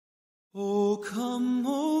O come,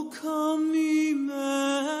 Emmanuel.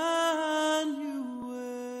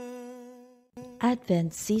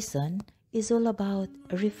 Advent season is all about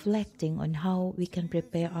reflecting on how we can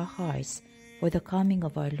prepare our hearts for the coming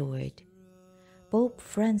of our Lord. Pope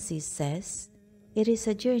Francis says, it is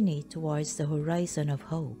a journey towards the horizon of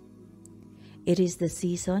hope. It is the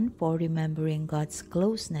season for remembering God's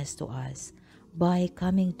closeness to us by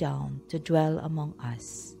coming down to dwell among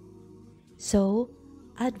us. So,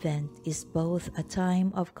 Advent is both a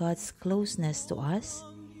time of God's closeness to us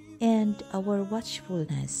and our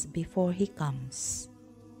watchfulness before He comes.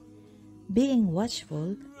 Being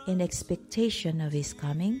watchful in expectation of His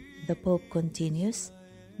coming, the Pope continues,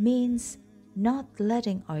 means not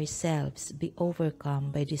letting ourselves be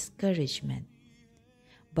overcome by discouragement,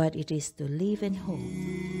 but it is to live in hope.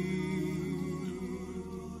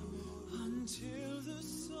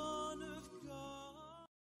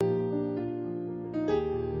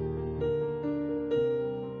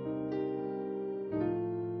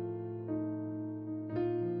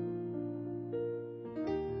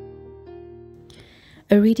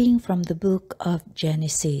 A reading from the book of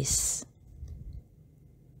Genesis.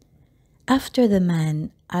 After the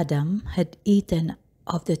man Adam had eaten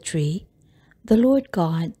of the tree, the Lord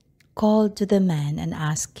God called to the man and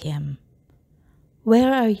asked him,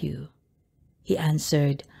 "Where are you?" He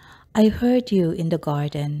answered, "I heard you in the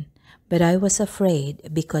garden, but I was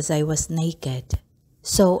afraid because I was naked,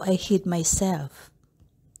 so I hid myself."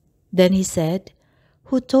 Then he said,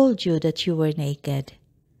 "Who told you that you were naked?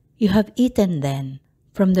 You have eaten then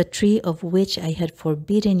from the tree of which I had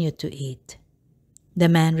forbidden you to eat." The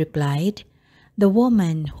man replied, "The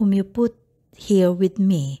woman whom you put here with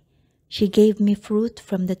me, she gave me fruit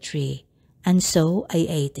from the tree, and so I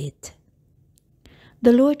ate it."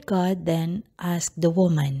 The Lord God then asked the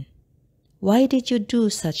woman, "Why did you do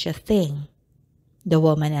such a thing?" The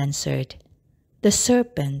woman answered, "The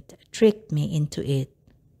serpent tricked me into it,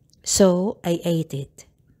 so I ate it."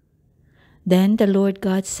 Then the Lord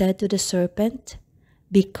God said to the serpent,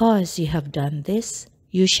 "Because you have done this,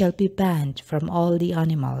 you shall be banned from all the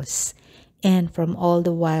animals and from all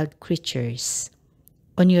the wild creatures.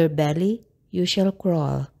 On your belly you shall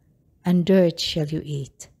crawl, and dirt shall you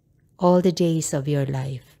eat all the days of your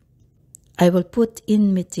life. I will put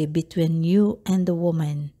enmity between you and the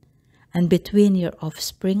woman, and between your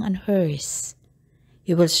offspring and hers.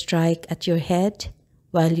 He will strike at your head,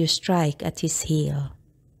 while you strike at his heel."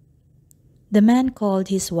 The man called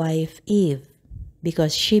his wife Eve,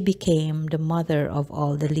 because she became the mother of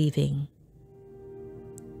all the living.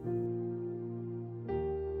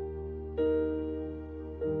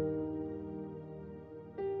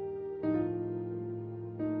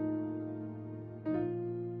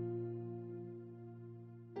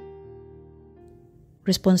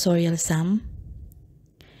 Responsorial Psalm.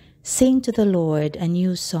 Sing to the Lord a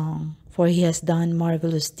new song, for He has done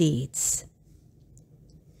marvelous deeds.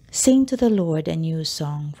 Sing to the Lord a new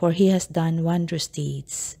song, for He has done wondrous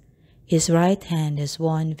deeds. His right hand has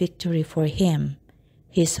won victory for Him,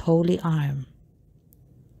 His holy arm.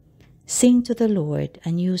 Sing to the Lord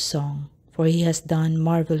a new song, for He has done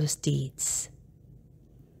marvelous deeds.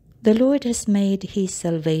 The Lord has made His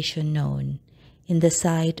salvation known. In the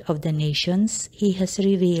sight of the nations, He has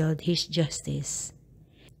revealed His justice.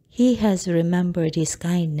 He has remembered His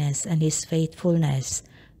kindness and His faithfulness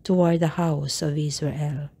toward the house of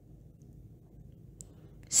Israel.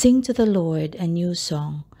 Sing to the Lord a new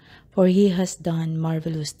song, for He has done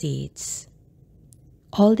marvelous deeds.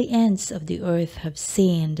 All the ends of the earth have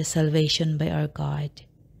seen the salvation by our God.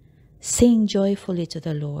 Sing joyfully to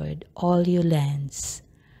the Lord, all you lands.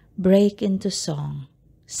 Break into song,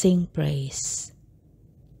 sing praise.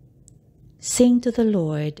 Sing to the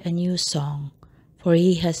Lord a new song, for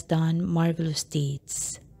He has done marvelous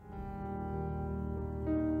deeds.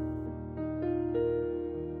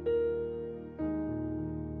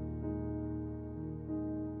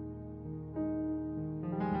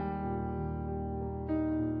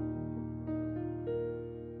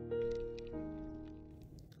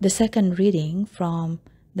 The second reading from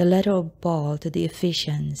the letter of Paul to the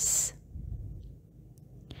Ephesians.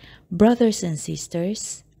 Brothers and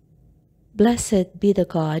sisters, blessed be the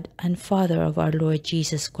God and Father of our Lord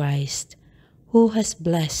Jesus Christ, who has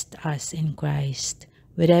blessed us in Christ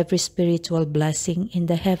with every spiritual blessing in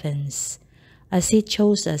the heavens, as He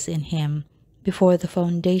chose us in Him before the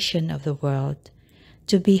foundation of the world,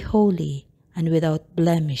 to be holy and without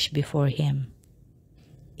blemish before Him.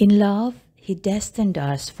 In love, He destined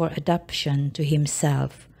us for adoption to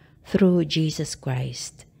Himself through Jesus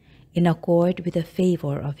Christ, in accord with the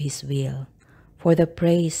favor of His will, for the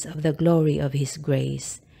praise of the glory of His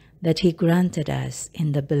grace that He granted us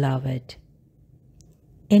in the Beloved.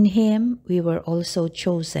 In him we were also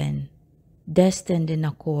chosen, destined in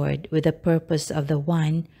accord with the purpose of the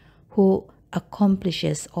one who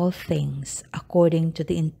accomplishes all things according to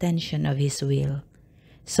the intention of his will,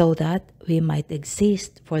 so that we might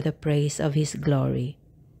exist for the praise of his glory.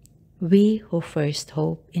 We who first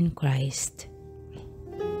hope in Christ.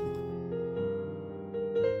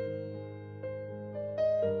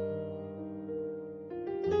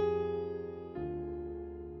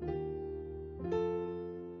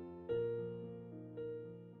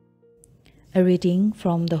 A reading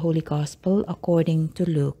from the Holy Gospel according to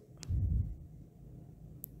Luke.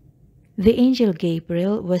 The angel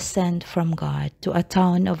Gabriel was sent from God to a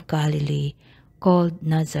town of Galilee called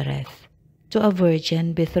Nazareth, to a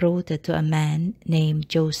virgin betrothed to a man named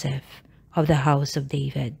Joseph of the house of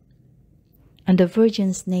David. And the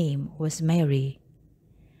virgin's name was Mary.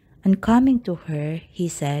 And coming to her, he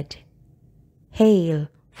said, "Hail,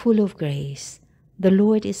 full of grace, the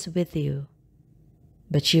Lord is with you."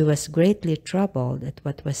 But she was greatly troubled at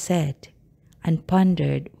what was said, and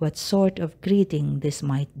pondered what sort of greeting this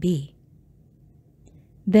might be.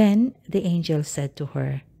 Then the angel said to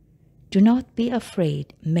her, "Do not be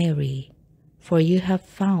afraid, Mary, for you have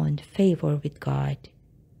found favor with God.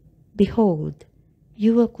 Behold,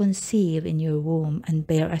 you will conceive in your womb and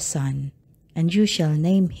bear a son, and you shall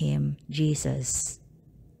name him Jesus.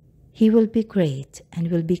 He will be great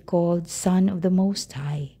and will be called Son of the Most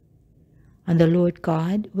High. And the Lord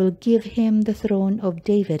God will give him the throne of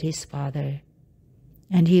David his father,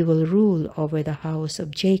 and he will rule over the house of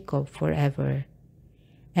Jacob forever,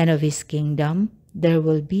 and of his kingdom there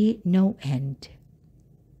will be no end."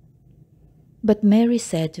 But Mary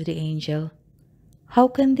said to the angel, "How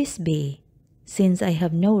can this be, since I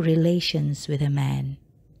have no relations with a man?"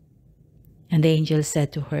 And the angel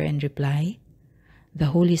said to her in reply, "The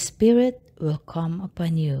Holy Spirit will come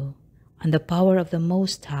upon you, and the power of the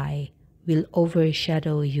Most High will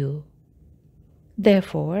overshadow you.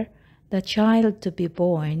 Therefore, the child to be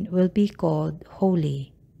born will be called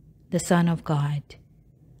Holy, the Son of God.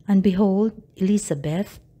 And behold,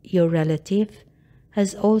 Elizabeth, your relative,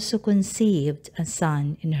 has also conceived a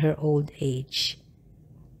son in her old age.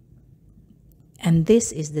 And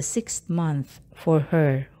this is the 6th month for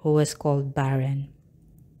her who was called barren.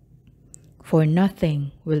 For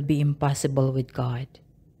nothing will be impossible with God."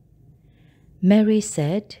 Mary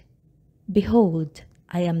said, "Behold,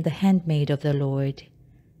 I am the handmaid of the Lord.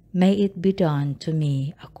 May it be done to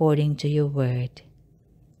me according to your word."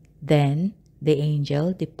 Then the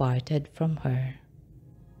angel departed from her.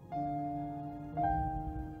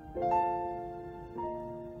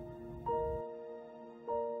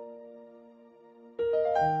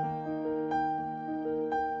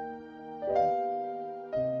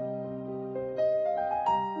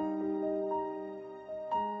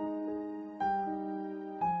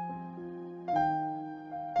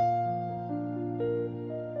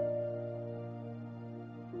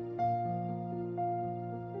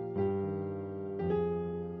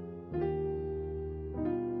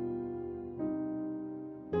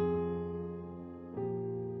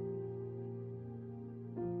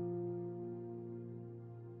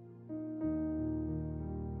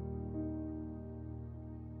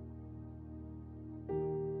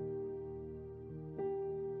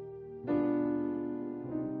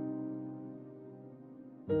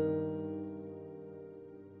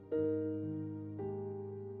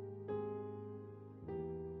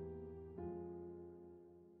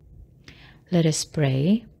 Let us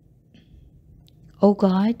pray. O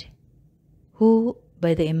God, who,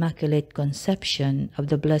 by the Immaculate Conception of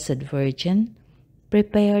the Blessed Virgin,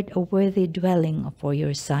 prepared a worthy dwelling for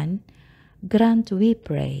your Son, grant, we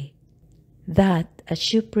pray, that,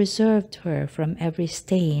 as you preserved her from every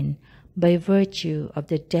stain by virtue of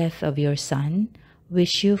the death of your Son,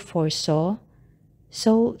 which you foresaw,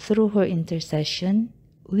 so through her intercession,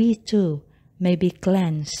 we too may be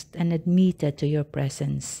cleansed and admitted to your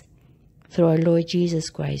presence. Through our Lord Jesus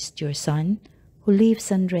Christ, your Son, who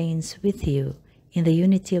lives and reigns with you in the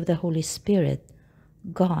unity of the Holy Spirit,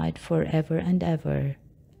 God, forever and ever.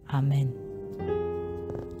 Amen.